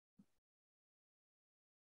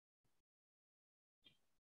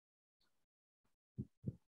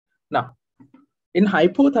Now, in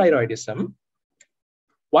hypothyroidism,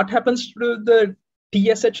 what happens to the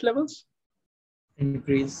TSH levels?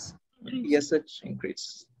 Increase. TSH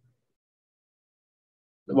increase.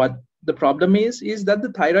 What the problem is that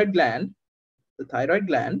the thyroid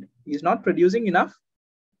gland is not producing enough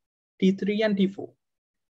T3 and T4.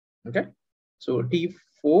 Okay, so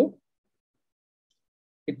T4,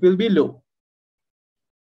 it will be low.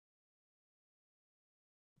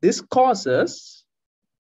 This causes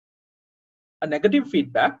a negative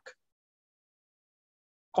feedback,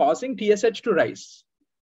 causing TSH to rise.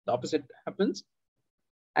 The opposite happens,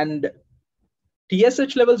 and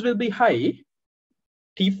TSH levels will be high,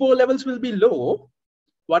 T4 levels will be low.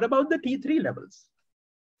 What about the T3 levels?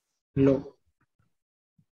 Low.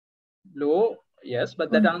 Low, yes,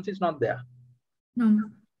 but that answer is not there.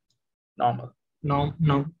 Normal.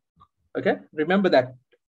 No. Okay, remember that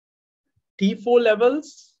T4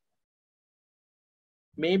 levels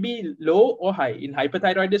may be low or high. In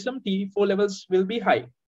hyperthyroidism, T4 levels will be high.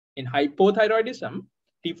 In hypothyroidism,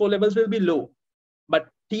 T4 levels will be low, but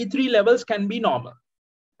T3 levels can be normal.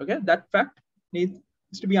 Okay, that fact needs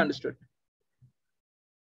to be understood.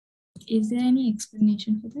 Is there any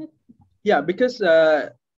explanation for that? Yeah, because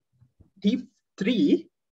T3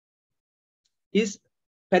 is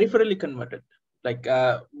peripherally converted. Like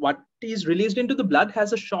what is released into the blood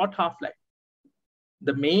has a short half-life.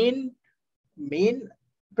 The main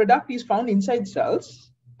product is found inside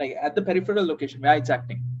cells, like at the peripheral location where it's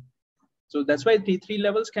acting. So that's why T3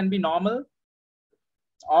 levels can be normal,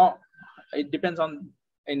 or it depends on,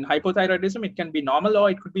 in hypothyroidism, it can be normal or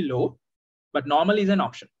it could be low, but normal is an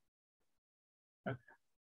option. Okay.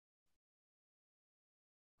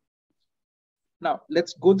 Now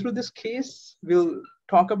let's go through this case. We'll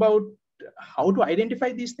talk about how to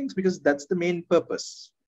identify these things, because that's the main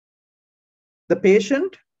purpose. The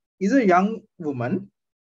patient is a young woman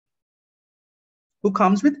who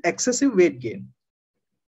comes with excessive weight gain.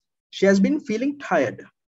 She has been feeling tired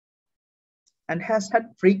and has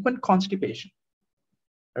had frequent constipation.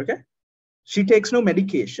 Okay, she takes no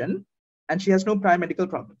medication and she has no prior medical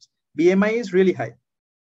problems. BMI is really high.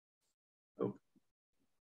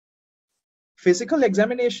 Physical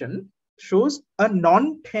examination shows a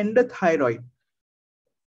non-tender thyroid.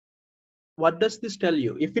 What does this tell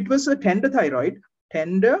you? If it was a tender thyroid,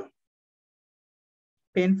 tender,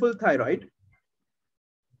 painful thyroid,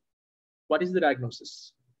 what is the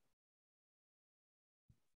diagnosis?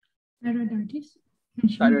 Thyroiditis.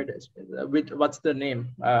 Thyroiditis. With what's the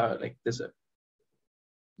name? Like this.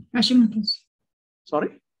 Hashimoto's.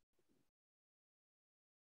 Sorry.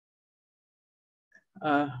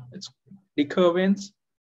 It's recurrence.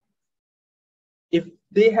 If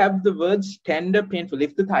they have the words tender, painful,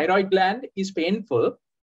 if the thyroid gland is painful,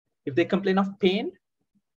 if they complain of pain,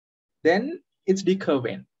 then it's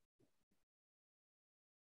decurvent.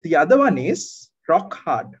 The other one is rock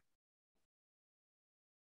hard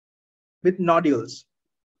with nodules.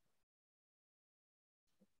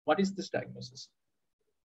 What is this diagnosis?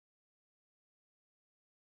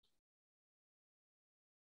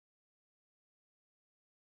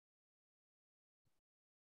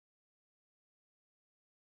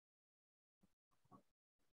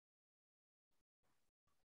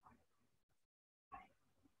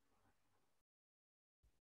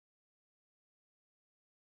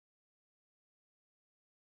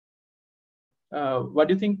 What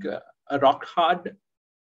do you think a rock hard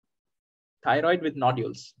thyroid with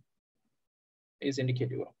nodules is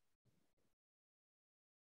indicative of?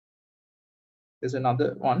 There's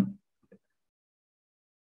another one.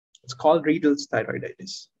 It's called Riedel's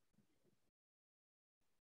thyroiditis.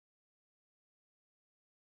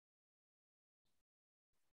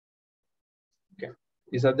 Okay,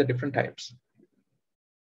 these are the different types.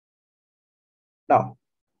 Now,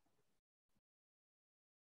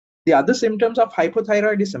 the other symptoms of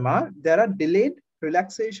hypothyroidism are there are delayed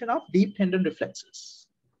relaxation of deep tendon reflexes.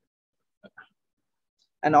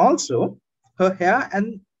 And also, her hair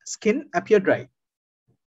and skin appear dry.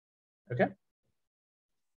 Okay.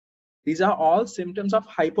 These are all symptoms of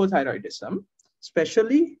hypothyroidism,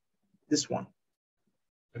 especially this one.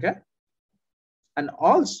 Okay. And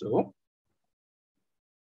also,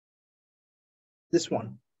 this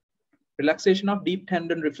one, relaxation of deep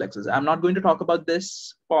tendon reflexes. I'm not going to talk about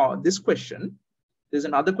this for this question. There's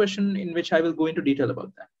another question in which I will go into detail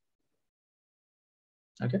about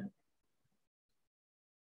that. Okay.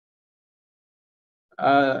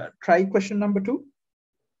 Try question number 2.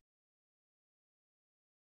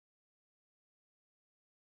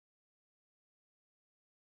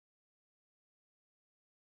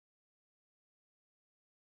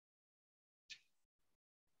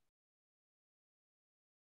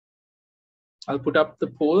 I'll put up the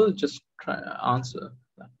poll, just try answer.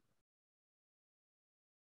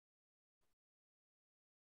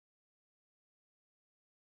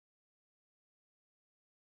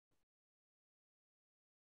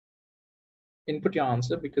 Input your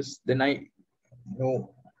answer, because then I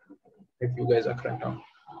know if you guys are correct or not.